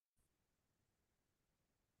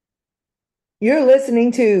You're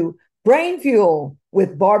listening to Brain Fuel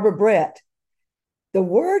with Barbara Brett. The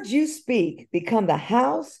words you speak become the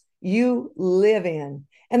house you live in.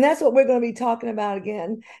 And that's what we're going to be talking about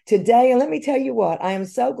again today. And let me tell you what, I am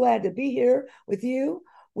so glad to be here with you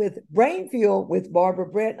with Brain Fuel with Barbara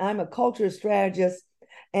Brett. I'm a culture strategist,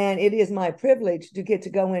 and it is my privilege to get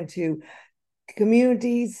to go into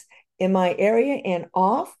communities in my area and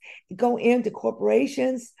go into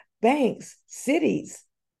corporations, banks, cities,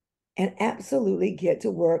 and absolutely get to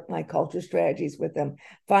work my culture strategies with them,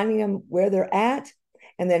 finding them where they're at,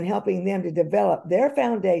 and then helping them to develop their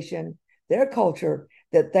foundation, their culture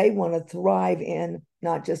that they want to thrive in,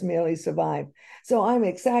 not just merely survive. So I'm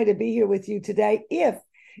excited to be here with you today. If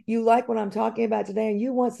you like what I'm talking about today and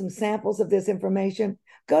you want some samples of this information,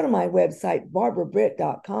 go to my website,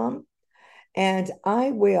 barbarabritt.com, and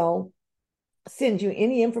I will send you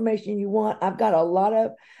any information you want. I've got a lot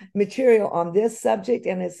of material on this subject,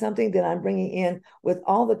 and it's something that I'm bringing in with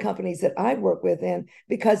all the companies that I work with in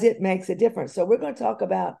because it makes a difference. So we're going to talk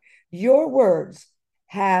about your words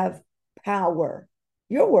have power.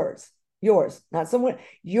 Your words, yours, not someone,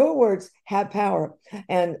 your words have power.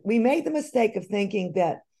 And we made the mistake of thinking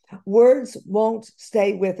that words won't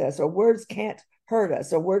stay with us, or words can't hurt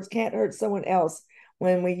us, or words can't hurt someone else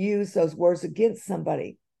when we use those words against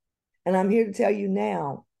somebody. And I'm here to tell you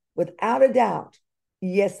now, without a doubt,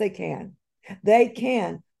 yes, they can. They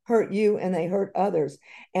can hurt you and they hurt others.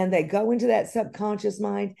 And they go into that subconscious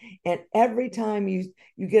mind. And every time you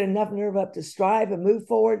get enough nerve up to strive and move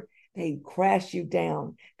forward, they crash you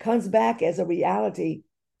down. Comes back as a reality.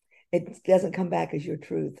 It doesn't come back as your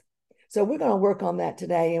truth. So we're going to work on that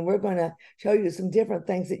today. And we're going to show you some different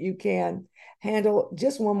things that you can handle.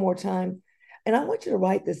 Just one more time, and I want you to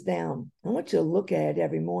write this down. I want you to look at it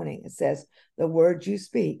every morning. It says, the words you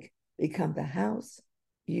speak become the house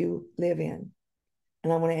you live in.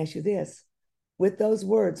 And I want to ask you this, with those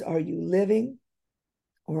words, are you living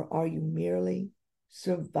or are you merely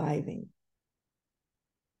surviving?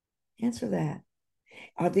 Answer that.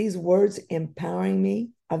 Are these words empowering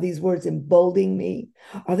me? Are these words emboldening me?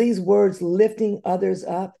 Are these words lifting others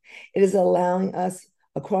up? It is allowing us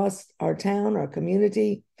across our town, our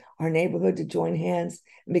community, our neighborhood to join hands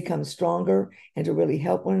and become stronger and to really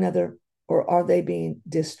help one another? Or are they being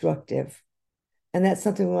destructive? And that's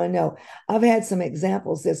something we want to know. I've had some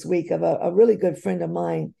examples this week of a really good friend of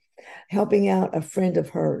mine helping out a friend of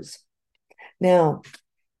hers. Now,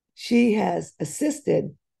 she has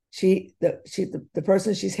assisted. The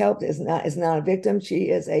person she's helped is not a victim. She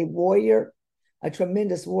is a warrior, a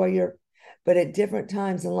tremendous warrior. But at different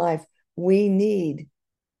times in life, we need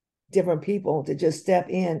different people to just step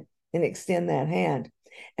in and extend that hand.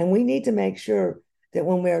 And we need to make sure that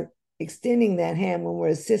when we're extending that hand, when we're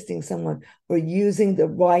assisting someone, we're using the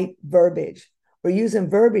right verbiage. We're using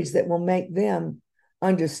verbiage that will make them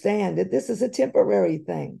understand that this is a temporary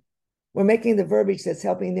thing. We're making the verbiage that's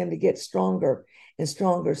helping them to get stronger and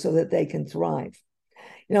stronger so that they can thrive.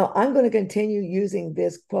 I'm going to continue using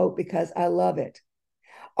this quote because I love it.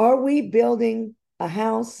 Are we building a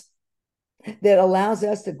house that allows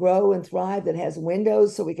us to grow and thrive, that has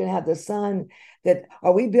windows so we can have the sun?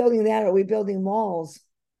 Are we building that? Are we building walls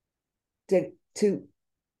to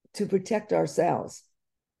protect ourselves?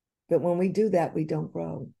 But when we do that, we don't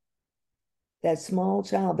grow. That small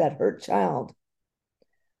child, that hurt child,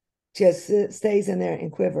 just stays in there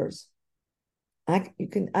and quivers. I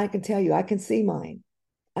can tell you, I can see mine.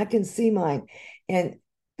 I can see mine. And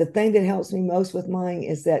the thing that helps me most with mine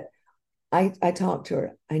is that I talk to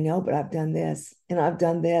her. I know, but I've done this and I've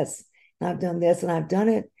done this and I've done this and I've done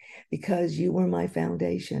it because you were my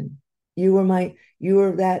foundation. You're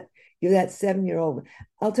that 7-year-old.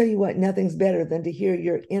 I'll tell you what, nothing's better than to hear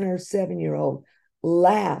your inner 7-year-old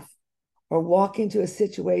laugh or walk into a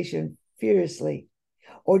situation fiercely,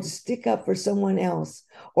 or to stick up for someone else,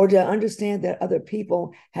 or to understand that other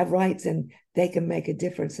people have rights and they can make a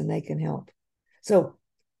difference and they can help. So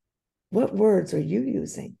what words are you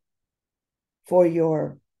using for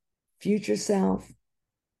your future self,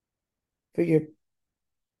 for your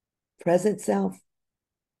present self?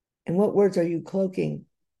 And what words are you cloaking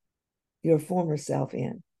your former self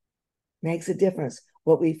in? Makes a difference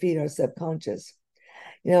what we feed our subconscious.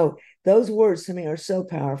 Those words to me are so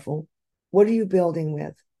powerful. What are you building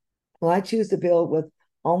with? Well, I choose to build with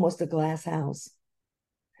almost a glass house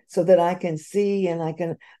so that I can see and I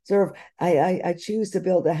can observe. I choose to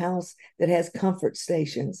build a house that has comfort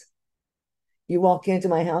stations. You walk into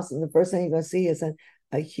my house and the first thing you're going to see is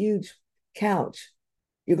a huge couch.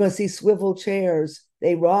 You're going to see swivel chairs.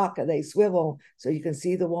 They rock and they swivel so you can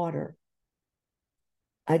see the water.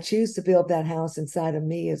 I choose to build that house inside of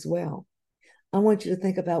me as well. I want you to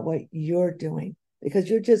think about what you're doing, because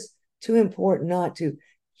you're just too important not to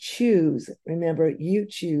choose. Remember, you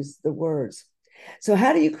choose the words. So,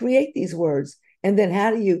 how do you create these words? And then how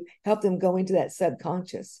do you help them go into that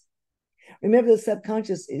subconscious? Remember, the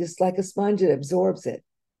subconscious is like a sponge, it absorbs it.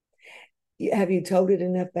 Have you told it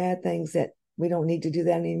enough bad things that we don't need to do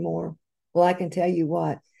that anymore? Well, I can tell you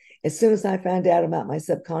what, as soon as I found out about my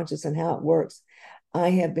subconscious and how it works, I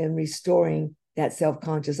have been restoring that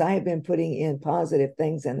self-conscious. I have been putting in positive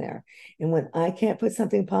things in there. And when I can't put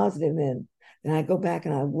something positive in, then I go back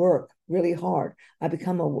and I work really hard. I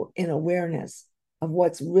become in awareness of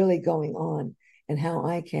what's really going on and how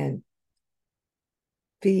I can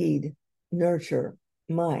feed, nurture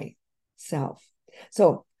myself.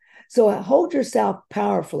 So hold yourself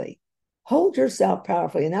powerfully. Hold yourself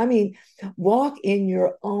powerfully. And I mean, walk in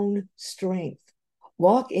your own strength.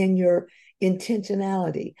 Walk in your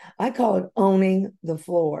intentionality. I call it owning the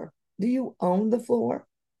floor. Do you own the floor?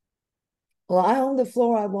 Well, I own the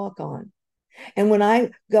floor I walk on. And when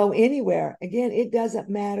I go anywhere, again, it doesn't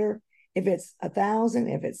matter if it's 1,000,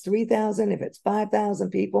 if it's 3,000, if it's 5,000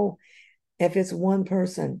 people, if it's one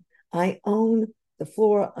person. I own the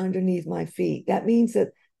floor underneath my feet. That means that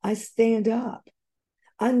I stand up.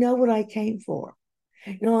 I know what I came for.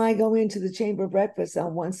 I go into the chamber breakfast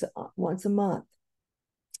on once a month,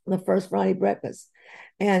 the first Friday breakfast,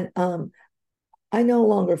 and I no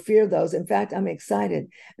longer fear those. In fact, I'm excited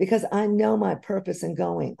because I know my purpose in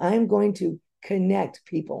going. I'm going to connect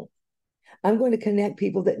people. I'm going to connect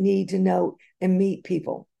people that need to know and meet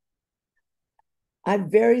people. I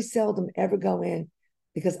very seldom ever go in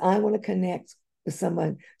because I want to connect with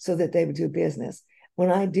someone so that they would do business.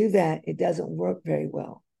 When I do that, it doesn't work very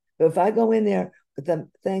well. But if I go in there with the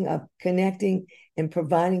thing of connecting and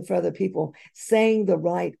providing for other people, saying the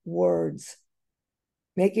right words,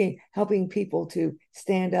 helping people to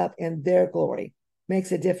stand up in their glory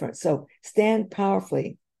makes a difference. So stand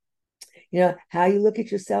powerfully. How you look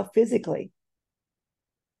at yourself physically,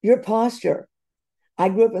 your posture. I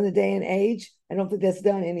grew up in the day and age. I don't think that's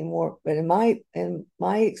done anymore. But in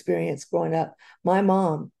my experience growing up, my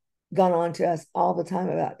mom got on to us all the time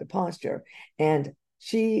about the posture, and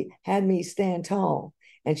she had me stand tall,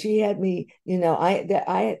 and she had me,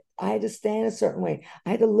 I had to stand a certain way.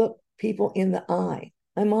 I had to look people in the eye.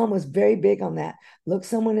 My mom was very big on that. Look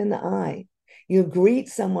someone in the eye. You greet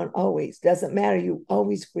someone always. Doesn't matter. You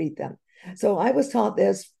always greet them. So I was taught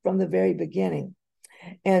this from the very beginning.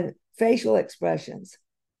 And facial expressions.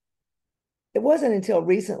 It wasn't until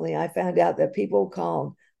recently I found out that people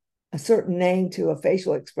called a certain name to a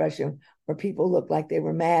facial expression where people looked like they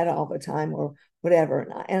were mad all the time or whatever.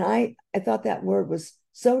 And I thought that word was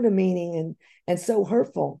so demeaning and so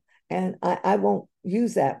hurtful. And I won't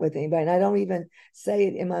use that with anybody. And I don't even say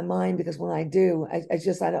it in my mind, because when I do, I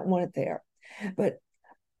don't want it there. But,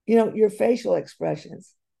 your facial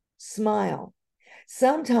expressions, smile.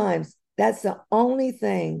 Sometimes that's the only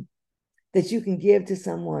thing that you can give to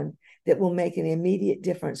someone that will make an immediate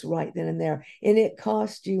difference right then and there. And it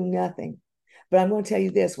costs you nothing. But I'm going to tell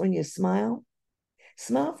you this, when you smile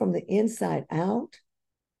from the inside out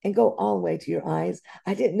and go all the way to your eyes.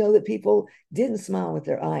 I didn't know that people didn't smile with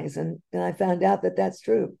their eyes. And I found out that that's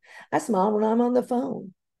true. I smile when I'm on the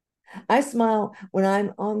phone. I smile when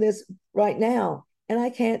I'm on this right now and I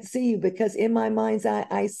can't see you, because in my mind's eye,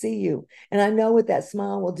 I see you. And I know what that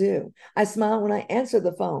smile will do. I smile when I answer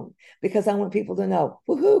the phone because I want people to know,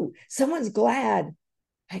 woohoo, someone's glad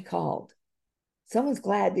I called. Someone's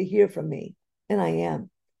glad to hear from me. And I am.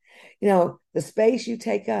 The space you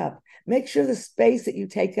take up, make sure the space that you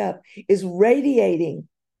take up is radiating,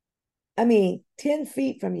 10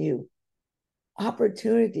 feet from you,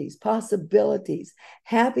 opportunities, possibilities,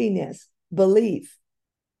 happiness, belief.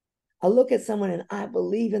 I look at someone and I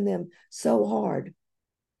believe in them so hard,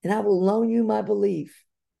 and I will loan you my belief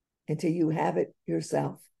until you have it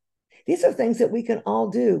yourself. These are things that we can all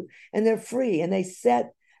do, and they're free, and they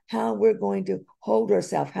set how we're going to hold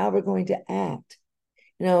ourselves, how we're going to act.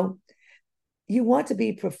 You want to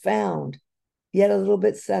be profound, yet a little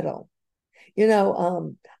bit subtle.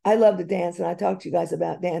 I love to dance, and I talk to you guys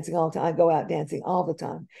about dancing all the time. I go out dancing all the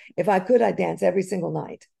time. If I could, I'd dance every single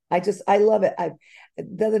night. I love it.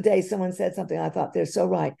 The other day, someone said something, I thought they're so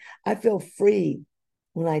right. I feel free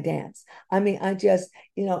when I dance. I'm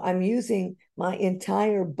using my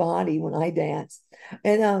entire body when I dance.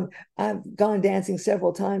 And I've gone dancing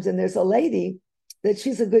several times, and there's a lady that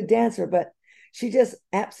she's a good dancer, but she just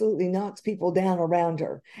absolutely knocks people down around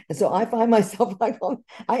her. And so I find myself like,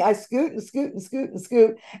 I scoot and scoot and scoot and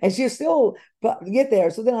scoot, and she still get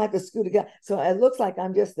there. So then I have to scoot again. So it looks like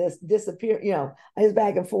I'm just this disappear, I just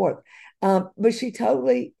back and forth. But she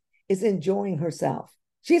totally is enjoying herself.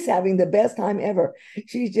 She's having the best time ever.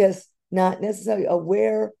 She's just not necessarily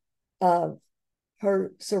aware of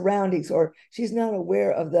her surroundings, or she's not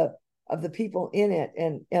aware of the people in it,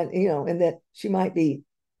 and and that she might be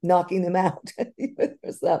knocking them out with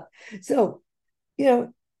herself. So,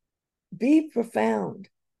 be profound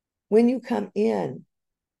when you come in.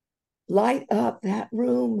 Light up that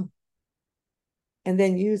room, and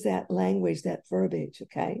then use that language, that verbiage.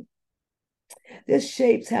 Okay, this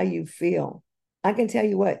shapes how you feel. I can tell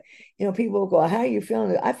you what, people will go, how are you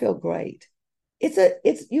feeling? I feel great.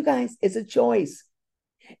 It's you guys, it's a choice.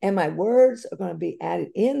 And my words are going to be added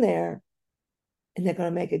in there, and they're going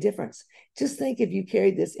to make a difference. Just think if you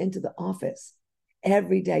carried this into the office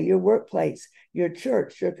every day, your workplace, your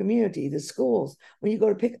church, your community, the schools, when you go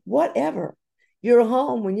to pick whatever, your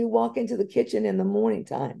home, when you walk into the kitchen in the morning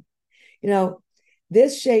time.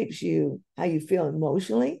 This shapes you, how you feel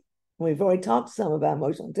emotionally. We've already talked some about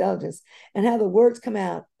emotional intelligence and how the words come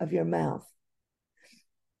out of your mouth.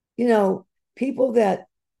 People that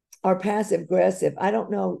are passive aggressive, I don't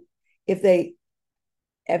know if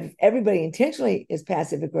everybody intentionally is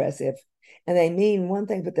passive aggressive and they mean one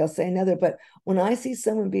thing, but they'll say another. But when I see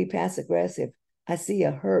someone be passive aggressive, I see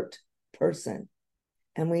a hurt person.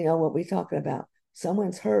 And we know what we're talking about.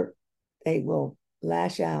 Someone's hurt, they will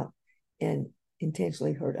lash out and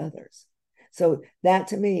intentionally hurt others. So that,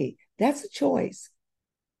 to me, that's a choice.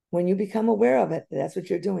 When you become aware of it, that's what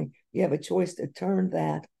you're doing. You have a choice to turn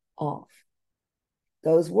that off.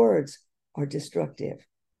 Those words are destructive.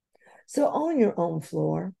 So own your own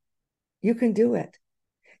floor. You can do it.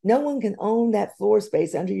 No one can own that floor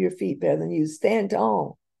space under your feet better than you. Stand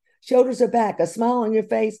tall. Shoulders are back, a smile on your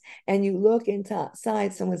face, and you look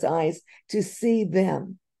inside someone's eyes to see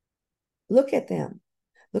them. Look at them.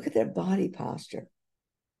 Look at their body posture.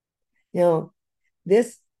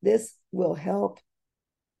 This will help.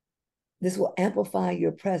 This will amplify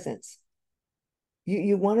your presence.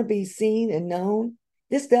 You want to be seen and known?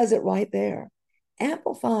 This does it right there.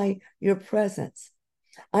 Amplify your presence.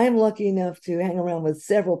 I am lucky enough to hang around with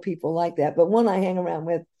several people like that, but one I hang around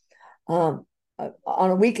with on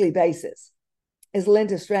a weekly basis is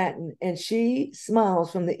Linda Stratton, and she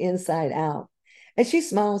smiles from the inside out. And she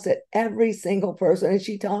smiles at every single person, and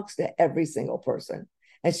she talks to every single person.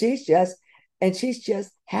 And she's just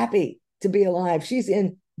happy to be alive. She's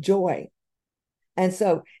in joy. And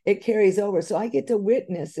so it carries over. So I get to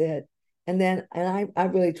witness it. And I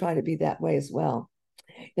really try to be that way as well.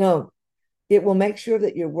 It will make sure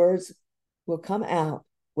that your words will come out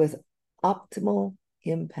with optimal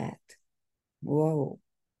impact. Whoa.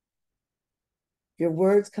 Your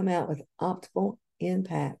words come out with optimal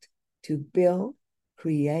impact to build,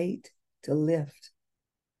 create, to lift.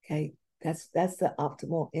 Okay. That's the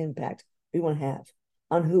optimal impact we want to have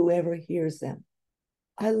on whoever hears them.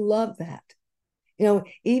 I love that.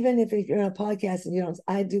 Even if you're on a podcast and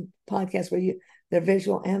I do podcasts where they're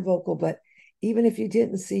visual and vocal, but even if you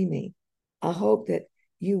didn't see me, I hope that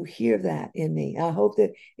you hear that in me. I hope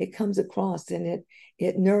that it comes across and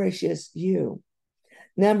it nourishes you.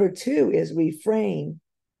 Number 2 is refrain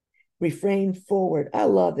forward. I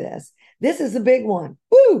love this. This is a big one.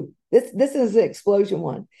 Woo! This is the explosion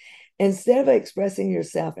one. Instead of expressing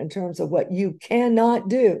yourself in terms of what you cannot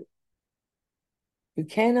do,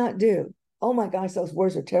 oh my gosh, those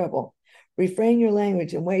words are terrible. Refrain your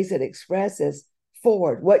language in ways that expresses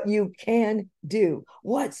forward what you can do,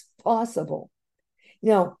 what's possible.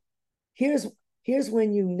 Here's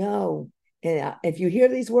when and if you hear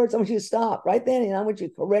these words, I want you to stop right then, and I want you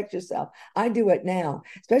to correct yourself. I do it now,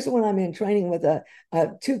 especially when I'm in training with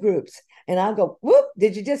 2 groups, and I'll go, whoop,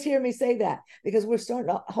 did you just hear me say that? Because we're starting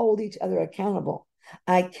to hold each other accountable.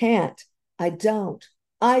 I can't, I don't,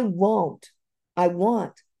 I won't, I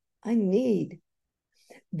want, I need.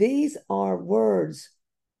 These are words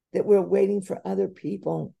that we're waiting for other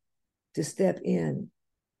people to step in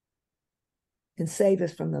and save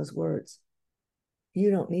us from those words. You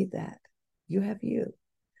don't need that. You have you.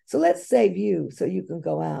 So let's save you so you can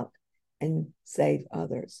go out and save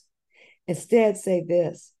others. Instead, say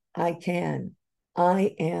this: I can,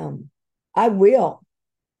 I am, I will,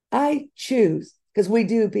 I choose, because we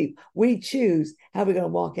do, people. We choose how we're going to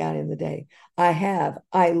walk out in the day. I have,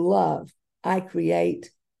 I love, I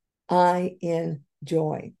create, I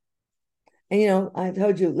enjoy. And, I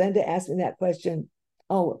told you, Linda asked me that question,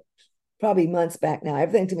 probably months back now.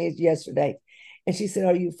 Everything to me is yesterday. And she said,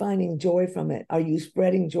 are you finding joy from it? Are you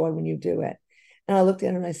spreading joy when you do it? And I looked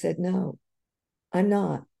at her and I said, no, I'm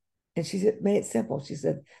not. And she said, made it simple. She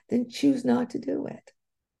said, then choose not to do it.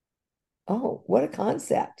 Oh, what a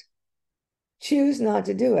concept. Choose not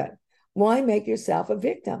to do it. Why make yourself a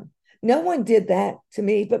victim? No one did that to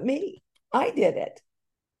me but me. I did it.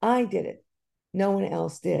 I did it. No one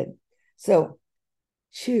else did. So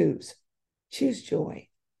choose joy,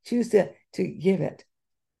 choose to give it.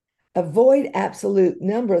 Avoid absolute.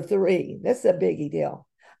 Number 3, that's a biggie deal.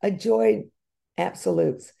 Avoid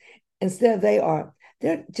absolutes. Instead,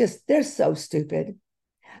 they're so stupid.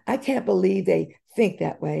 I can't believe they think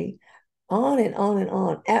that way. On and on and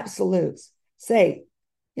on. Absolutes. Say,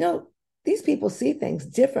 these people see things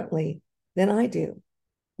differently than I do.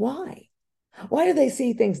 Why? Why do they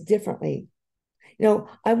see things differently?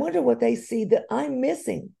 I wonder what they see that I'm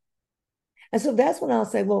missing. And so that's when I'll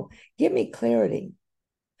say, well, give me clarity.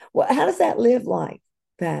 Well, how does that live like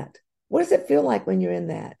that? What does it feel like when you're in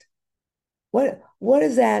that? What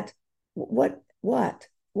is that? What?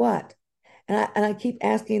 And I keep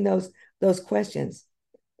asking those questions.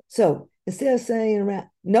 So instead of saying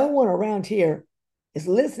no one around here is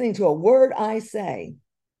listening to a word I say.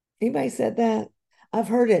 Anybody said that? I've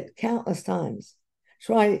heard it countless times.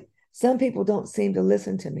 Some people don't seem to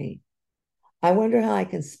listen to me. I wonder how I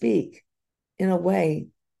can speak in a way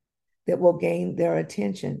that will gain their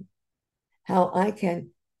attention, how I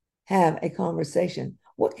can have a conversation.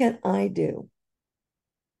 What can I do?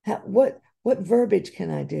 What verbiage can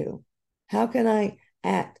I do? How can I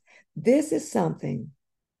act? This is something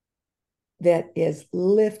that is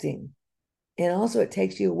lifting. And also it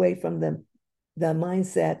takes you away from the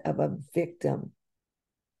mindset of a victim,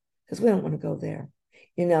 because we don't want to go there.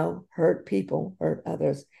 Hurt people, hurt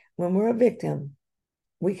others. When we're a victim,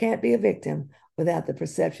 we can't be a victim without the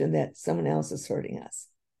perception that someone else is hurting us.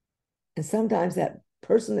 And sometimes that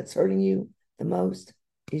person that's hurting you the most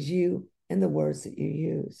is you and the words that you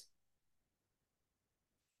use.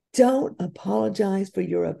 Don't apologize for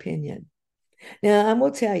your opinion. Now, I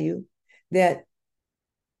will tell you that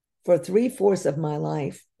for 3/4 of my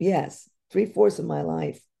life, yes, 3/4 of my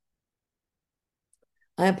life,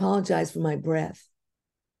 I apologize for my breath.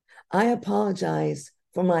 I apologize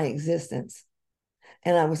for my existence.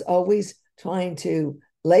 And I was always trying to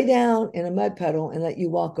lay down in a mud puddle and let you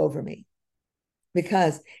walk over me,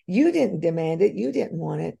 because you didn't demand it, you didn't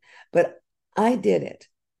want it, but I did it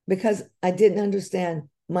because I didn't understand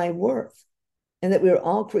my worth, and that we were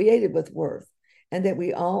all created with worth, and that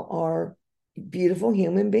we all are beautiful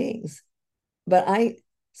human beings.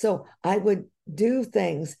 So I would do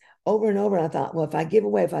things over and over. And I thought, well, if I give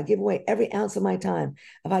away every ounce of my time,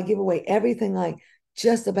 if I give away everything I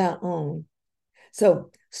just about own.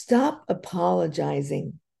 So stop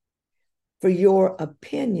apologizing for your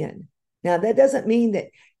opinion. Now, that doesn't mean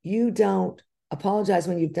that you don't apologize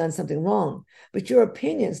when you've done something wrong, but your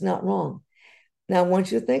opinion's not wrong. Now, I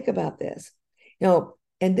want you to think about this.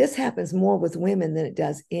 And this happens more with women than it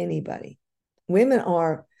does anybody. Women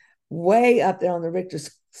are way up there on the Richter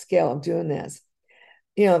scale of doing this.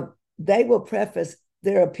 They will preface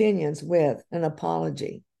their opinions with an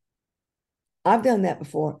apology. I've done that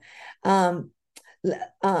before. I'm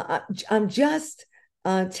just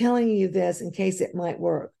telling you this in case it might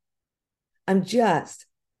work.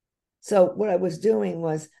 So what I was doing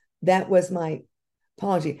that was my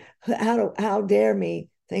apology. How dare me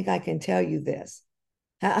think I can tell you this?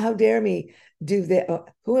 How dare me do that?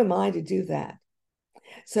 Who am I to do that?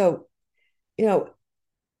 So,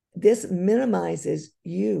 this minimizes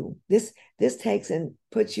you. This takes and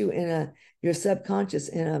puts you in your subconscious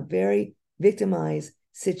in a very victimized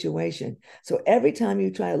situation. So every time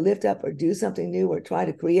you try to lift up or do something new or try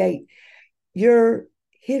to create, you're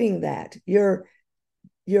hitting that. You're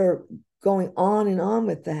going on and on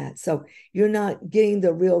with that. So you're not getting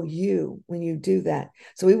the real you when you do that.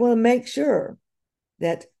 So we want to make sure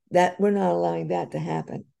that we're not allowing that to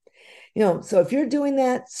happen. So if you're doing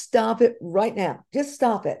that, stop it right now. Just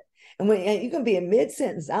stop it. And when you can be in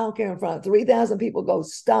mid-sentence, I don't care, in front of 3,000 people, go,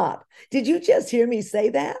 stop. Did you just hear me say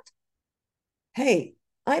that? Hey,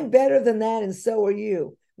 I'm better than that, and so are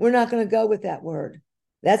you. We're not going to go with that word.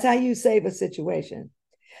 That's how you save a situation.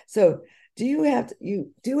 So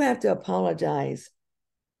you do have to apologize.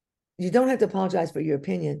 You don't have to apologize for your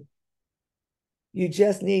opinion. You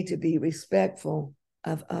just need to be respectful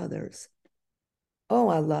of others. Oh,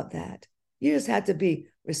 I love that. You just have to be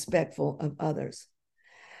respectful of others.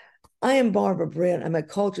 I am Barbara Britt. I'm a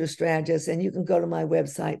culture strategist, and you can go to my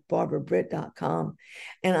website, barbarabritt.com.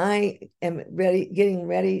 And I am getting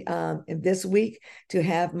ready this week to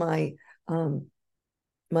have my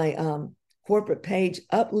corporate page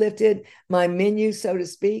uplifted, my menu, so to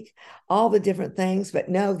speak, all the different things. But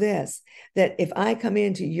know this, that if I come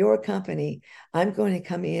into your company, I'm going to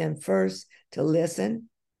come in first to listen,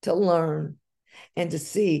 to learn, and to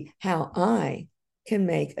see how I can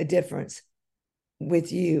make a difference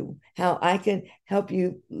with you, how I can help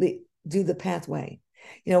you do the pathway.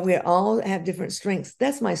 You know, we all have different strengths.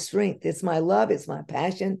 That's my strength. It's my love. It's my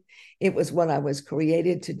passion. It was what I was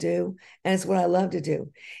created to do. And it's what I love to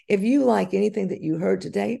do. If you like anything that you heard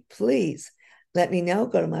today, please let me know.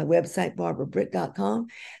 Go to my website, barbarabritt.com.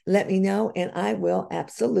 Let me know, and I will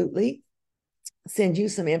absolutely send you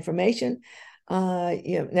some information.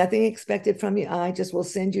 Nothing expected from you. I just will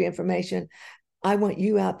send you information. I want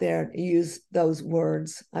you out there to use those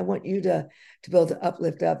words. I want you to be able to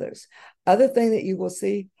uplift others. Other thing that you will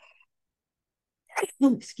see,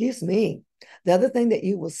 excuse me, the other thing that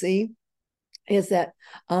you will see is that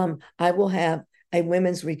I will have a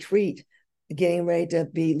women's retreat getting ready to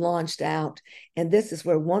be launched out. And this is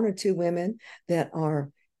where one or two women that are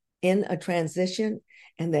in a transition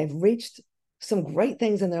and they've reached some great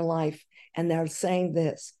things in their life. And they're saying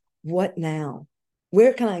this, what now?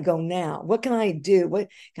 Where can I go now? What can I do? What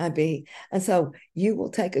can I be? And so you will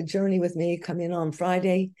take a journey with me, come in on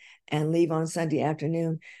Friday and leave on Sunday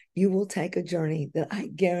afternoon. You will take a journey that I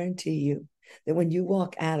guarantee you that when you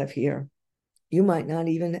walk out of here, you might not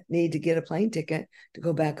even need to get a plane ticket to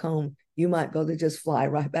go back home. You might be able to just fly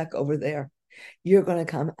right back over there. You're going to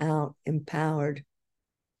come out empowered.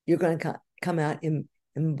 You're going to come out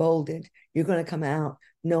emboldened. You're going to come out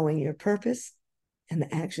knowing your purpose and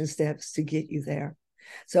the action steps to get you there.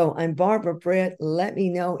 So I'm Barbara Britt. Let me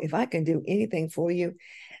know if I can do anything for you.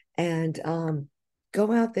 And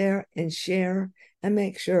go out there and share and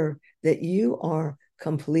make sure that you are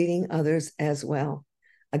completing others as well.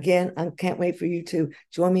 Again, I can't wait for you to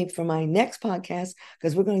join me for my next podcast,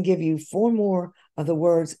 because we're going to give you 4 more of the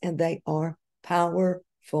words, and they are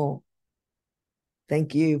powerful.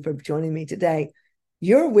 Thank you for joining me today.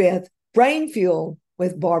 You're with Brain Fuel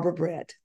with Barbara Britt.